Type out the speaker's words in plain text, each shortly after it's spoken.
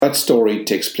That story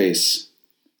takes place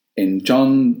in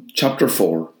John chapter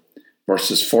 4,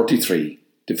 verses 43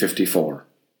 to 54.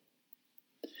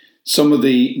 Some of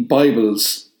the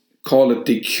Bibles call it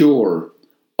the cure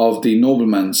of the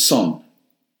nobleman's son.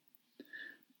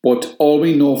 But all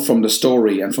we know from the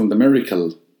story and from the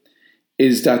miracle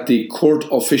is that the court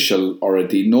official or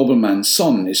the nobleman's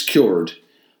son is cured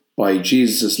by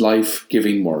Jesus'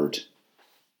 life-giving word.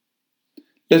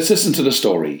 Let's listen to the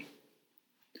story.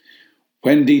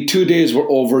 When the 2 days were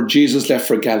over, Jesus left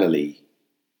for Galilee.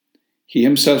 He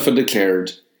himself had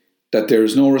declared that there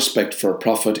is no respect for a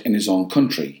prophet in his own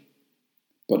country.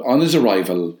 But on his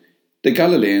arrival, the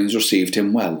Galileans received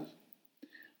him well,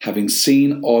 having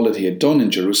seen all that he had done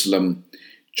in Jerusalem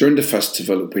during the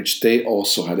festival which they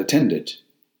also had attended.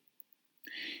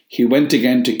 He went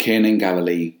again to Cana in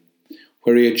Galilee,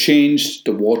 where he had changed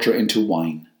the water into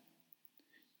wine.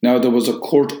 Now there was a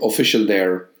court official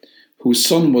there whose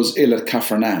son was ill at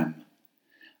Capernaum,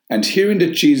 and hearing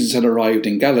that Jesus had arrived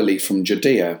in Galilee from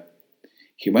Judea,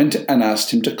 he went and asked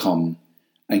him to come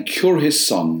and cure his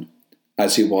son,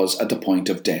 as he was at the point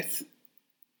of death.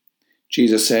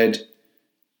 Jesus said,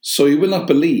 "So you will not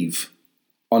believe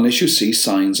unless you see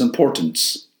signs and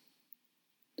portents."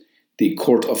 The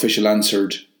court official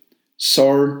answered,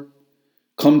 "Sir,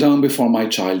 come down before my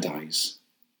child dies."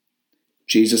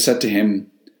 Jesus said to him,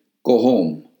 "Go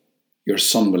home, your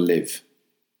son will live."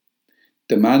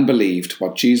 The man believed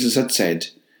what Jesus had said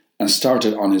and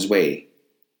started on his way.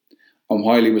 And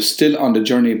while he was still on the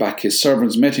journey back, his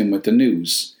servants met him with the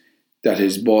news that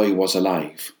his boy was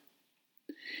alive.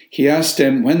 He asked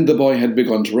them when the boy had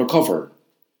begun to recover.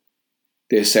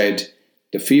 They said,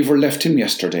 "The fever left him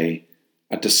yesterday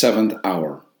at the 7th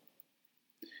hour."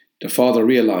 The father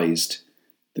realized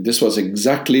that this was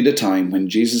exactly the time when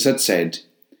Jesus had said,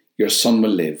 "Your son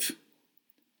will live."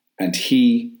 And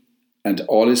he and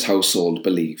all his household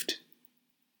believed.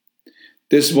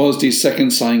 This was the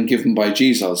second sign given by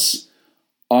Jesus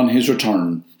on his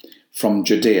return from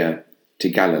Judea to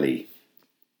Galilee.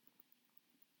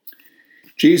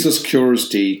 Jesus cures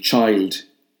the child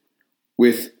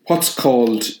with what's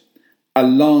called a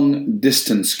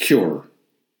long-distance cure.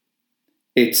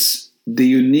 It's the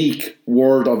unique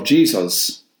word of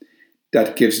Jesus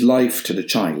that gives life to the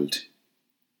child.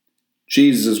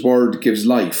 Jesus' word gives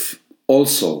life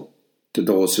also to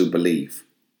those who believe.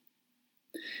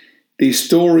 The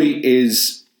story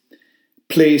is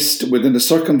placed within the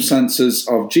circumstances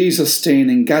of Jesus staying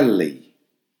in Galilee.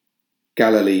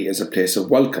 Galilee is a place of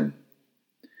welcome.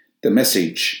 The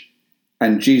message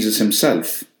and Jesus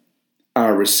himself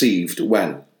are received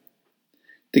well.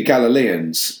 The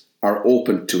Galileans are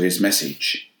open to his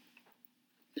message.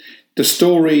 The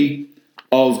story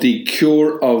of the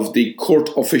cure of the court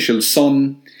official's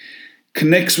son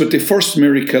connects with the first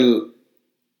miracle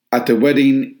at the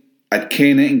wedding at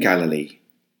Cana in Galilee,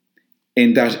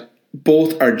 in that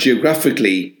both are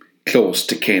geographically close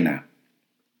to Cana.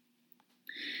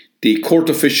 The court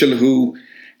official, who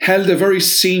held a very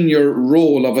senior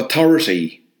role of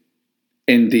authority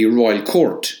in the royal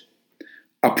court,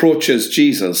 approaches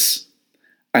Jesus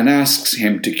and asks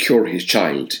him to cure his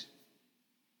child.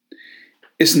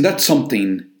 Isn't that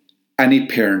something any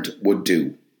parent would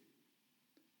do?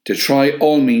 To try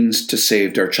all means to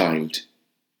save their child.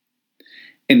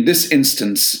 In this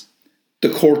instance,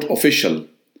 the court official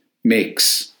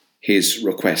makes his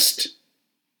request.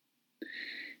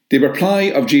 The reply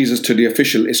of Jesus to the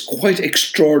official is quite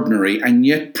extraordinary and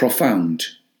yet profound.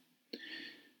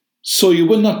 "So you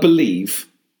will not believe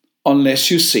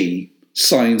unless you see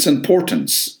signs and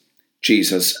portents,"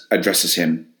 Jesus addresses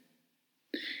him.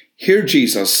 Here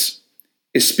Jesus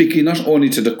is speaking not only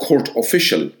to the court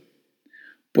official,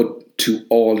 but to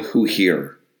all who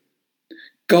hear.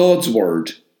 God's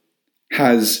word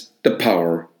has the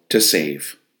power to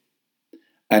save,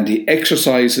 and he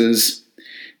exercises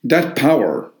that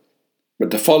power with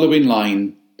the following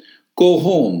line, "Go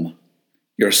home,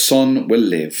 your son will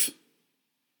live."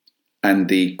 And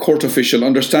the court official,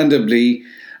 understandably,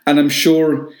 and I'm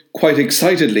sure quite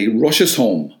excitedly, rushes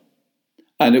home.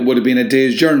 And it would have been a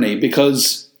day's journey,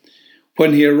 because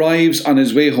when he arrives on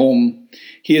his way home,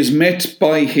 he is met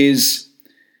by his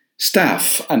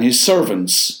staff and his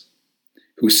servants,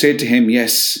 who say to him,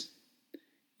 "Yes,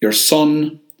 your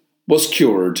son was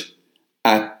cured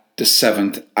at the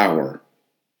 7th hour."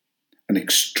 An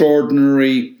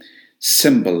extraordinary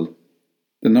symbol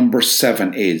the number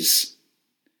 7 is.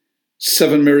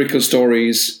 7 miracle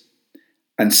stories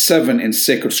and 7 in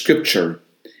sacred scripture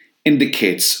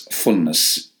indicates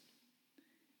fullness.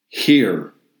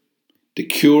 Here, the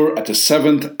cure at the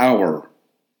 7th hour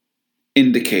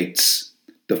indicates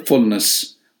the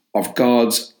fullness of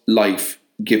God's life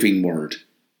life-giving word.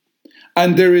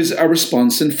 And there is a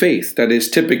response in faith that is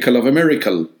typical of a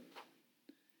miracle.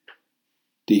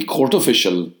 The court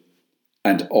official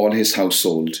and all his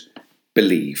household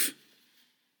believe.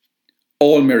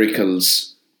 All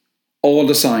miracles, all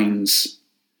the signs,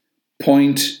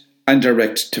 point and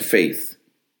direct to faith.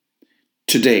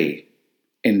 Today,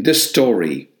 in this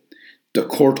story, the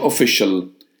court official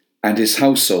and his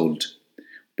household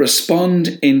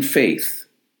respond in faith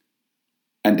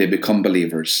and they become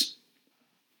believers.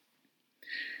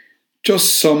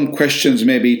 Just some questions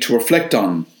maybe to reflect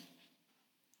on.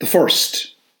 The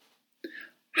first,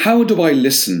 how do I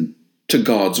listen to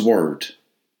God's word?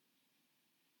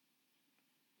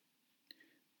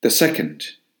 The second,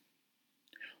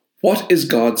 what is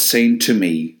God saying to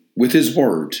me with his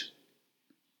word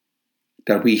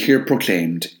that we hear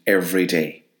proclaimed every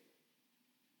day?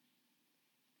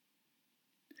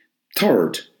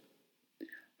 Third,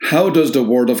 how does the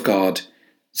word of God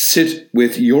sit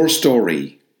with your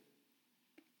story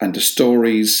and the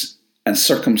stories and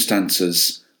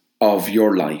circumstances of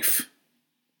your life?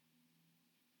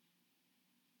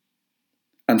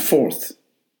 And fourth,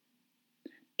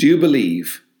 do you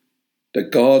believe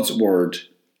that God's word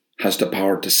has the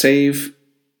power to save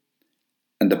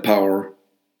and the power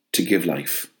to give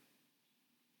life?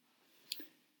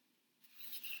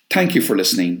 Thank you for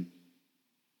listening.